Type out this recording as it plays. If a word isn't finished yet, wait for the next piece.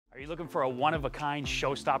Are you looking for a one-of-a-kind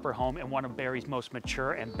showstopper home in one of Barrie's most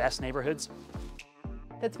mature and best neighborhoods?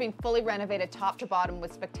 That's being fully renovated top to bottom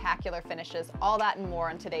with spectacular finishes. All that and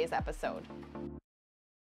more on today's episode.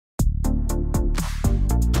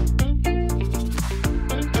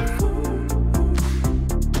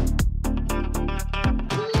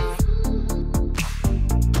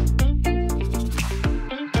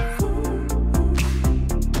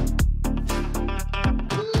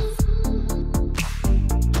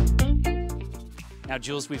 Now,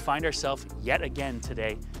 Jules, we find ourselves yet again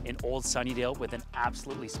today in Old Sunnidale with an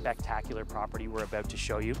absolutely spectacular property we're about to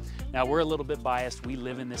show you. Now, we're a little bit biased. We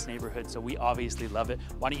live in this neighborhood, so we obviously love it.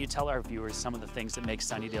 Why don't you tell our viewers some of the things that make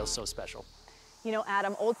Sunnidale so special? You know,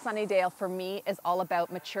 Adam, Old Sunnidale for me is all about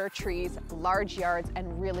mature trees, large yards,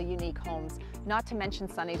 and really unique homes. Not to mention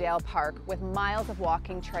Sunnidale Park with miles of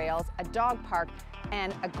walking trails, a dog park,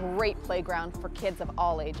 and a great playground for kids of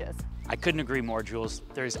all ages. I couldn't agree more, Jules.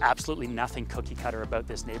 There's absolutely nothing cookie cutter about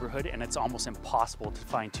this neighborhood, and it's almost impossible to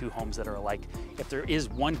find two homes that are alike. If there is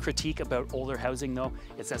one critique about older housing though,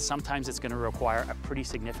 it's that sometimes it's going to require a pretty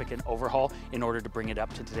significant overhaul in order to bring it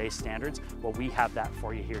up to today's standards. Well, we have that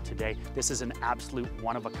for you here today. This is an absolute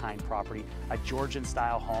one-of-a-kind property, a Georgian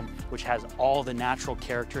style home which has all the natural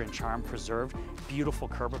character and charm preserved, beautiful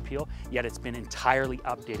curb appeal, yet it's been entirely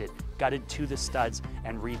updated, gutted to the studs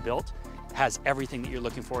and rebuilt. Has everything that you're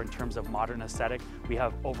looking for in terms of modern aesthetic. We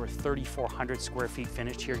have over 3,400 square feet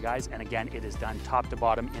finished here, guys, and again, it is done top to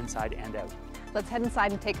bottom, inside and out. Let's head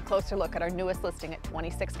inside and take a closer look at our newest listing at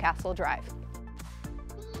 26 Castle Drive.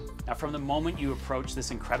 Now, from the moment you approach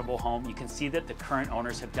this incredible home, you can see that the current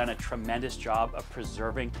owners have done a tremendous job of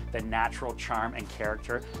preserving the natural charm and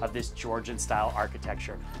character of this Georgian style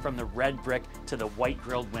architecture. From the red brick to the white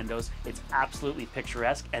grilled windows, it's absolutely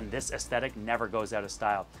picturesque, and this aesthetic never goes out of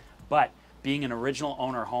style. But being an original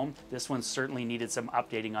owner home, this one certainly needed some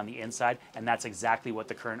updating on the inside, and that's exactly what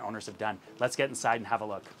the current owners have done. Let's get inside and have a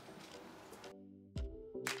look.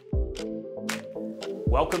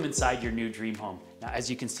 Welcome inside your new dream home. Now,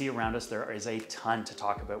 as you can see around us, there is a ton to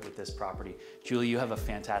talk about with this property. Julie, you have a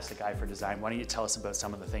fantastic eye for design. Why don't you tell us about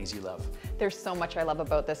some of the things you love? There's so much I love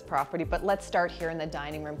about this property, but let's start here in the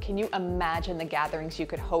dining room. Can you imagine the gatherings you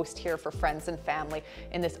could host here for friends and family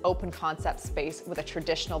in this open concept space with a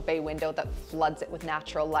traditional bay window that floods it with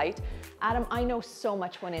natural light? Adam, I know so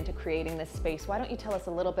much went into creating this space. Why don't you tell us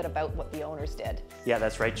a little bit about what the owners did? Yeah,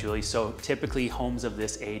 that's right, Julie. So typically homes of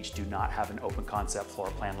this age do not have an open concept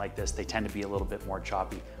floor plan like this. They tend to be a little bit more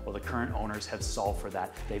choppy. Well, the current owners have solved for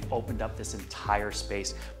that. They've opened up this entire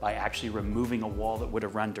space by actually removing a wall that would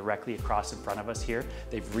have run directly across in front of us here.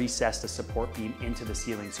 They've recessed a support beam into the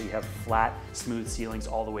ceiling, so you have flat, smooth ceilings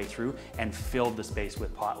all the way through, and filled the space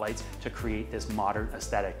with pot lights to create this modern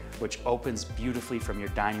aesthetic, which opens beautifully from your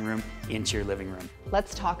dining room into your living room.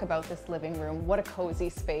 Let's talk about this living room. What a cozy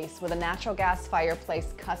space with a natural gas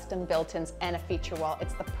fireplace, custom built-ins, and a feature wall.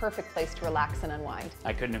 It's the perfect place to relax and unwind.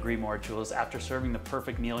 I couldn't agree more, Jules. After serving the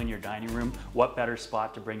perfect meal in your dining room, what better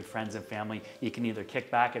spot to bring friends and family? You can either kick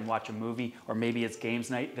back and watch a movie, or maybe it's games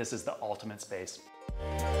night. This is the ultimate space.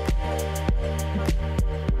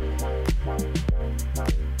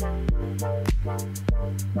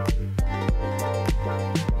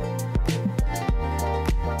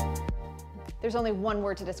 There's only one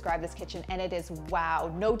word to describe this kitchen, and it is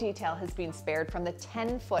wow. No detail has been spared, from the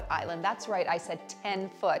 10-foot island, that's right, I said 10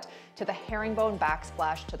 foot, to the herringbone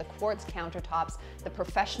backsplash, to the quartz countertops, the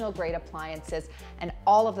professional grade appliances, and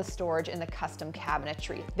all of the storage in the custom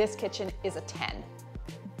cabinetry. This kitchen is a 10.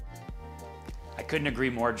 I couldn't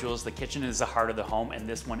agree more, Jules. The kitchen is the heart of the home, and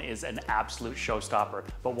this one is an absolute showstopper.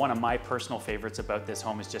 But one of my personal favorites about this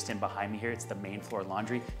home is just in behind me here. It's the main floor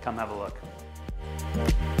laundry. Come have a look.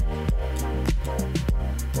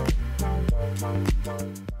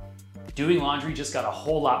 Doing laundry just got a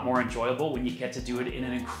whole lot more enjoyable when you get to do it in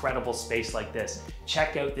an incredible space like this.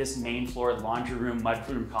 Check out this main floor laundry room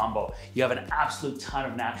mudroom combo. You have an absolute ton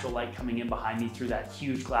of natural light coming in behind me through that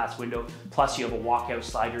huge glass window, plus you have a walkout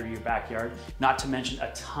slider in your backyard, not to mention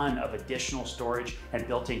a ton of additional storage and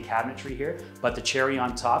built-in cabinetry here. But the cherry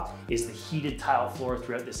on top is the heated tile floor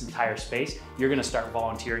throughout this entire space. You're gonna start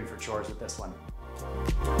volunteering for chores with this one.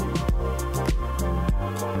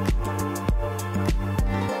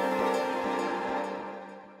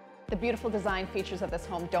 The beautiful design features of this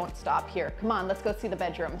home don't stop here. Come on, let's go see the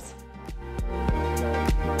bedrooms.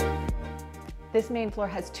 This main floor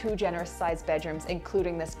has 2 generous sized bedrooms,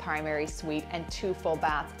 including this primary suite, and 2 full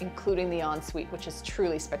baths, including the ensuite, which is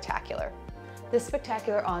truly spectacular. This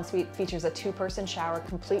spectacular ensuite features a 2-person shower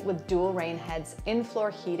complete with dual rain heads, in-floor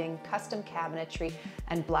heating, custom cabinetry,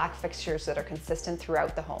 and black fixtures that are consistent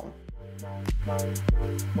throughout the home.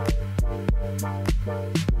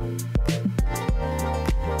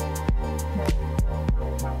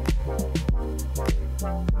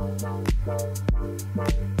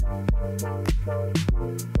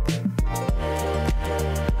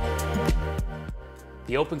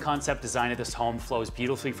 The open concept design of this home flows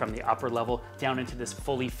beautifully from the upper level down into this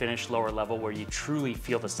fully finished lower level where you truly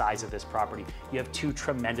feel the size of this property. You have two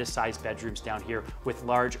tremendous sized bedrooms down here with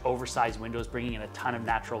large oversized windows bringing in a ton of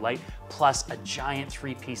natural light, plus a giant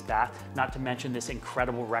 3-piece bath, not to mention this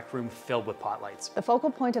incredible rec room filled with pot lights. The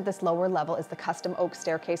focal point of this lower level is the custom oak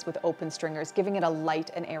staircase with open stringers, giving it a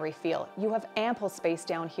light and airy feel. You have ample space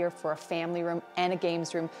down here for a family room and a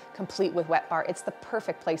games room, complete with wet bar. It's the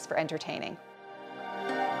perfect place for entertaining.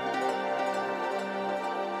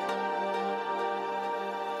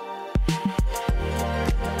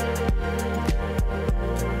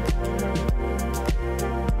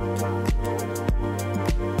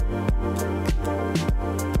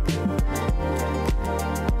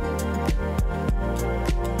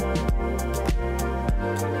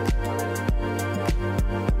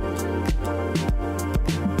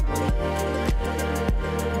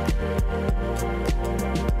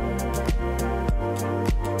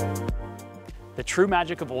 The true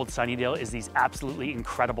magic of Old Sunnidale is these absolutely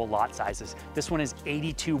incredible lot sizes. This one is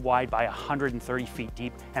 82 wide by 130 feet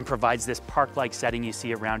deep and provides this park-like setting you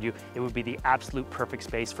see around you. It would be the absolute perfect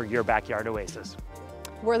space for your backyard oasis.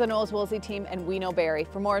 We're the Knowles Woolsey team and we know Barrie.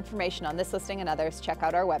 For more information on this listing and others, check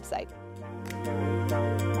out our website.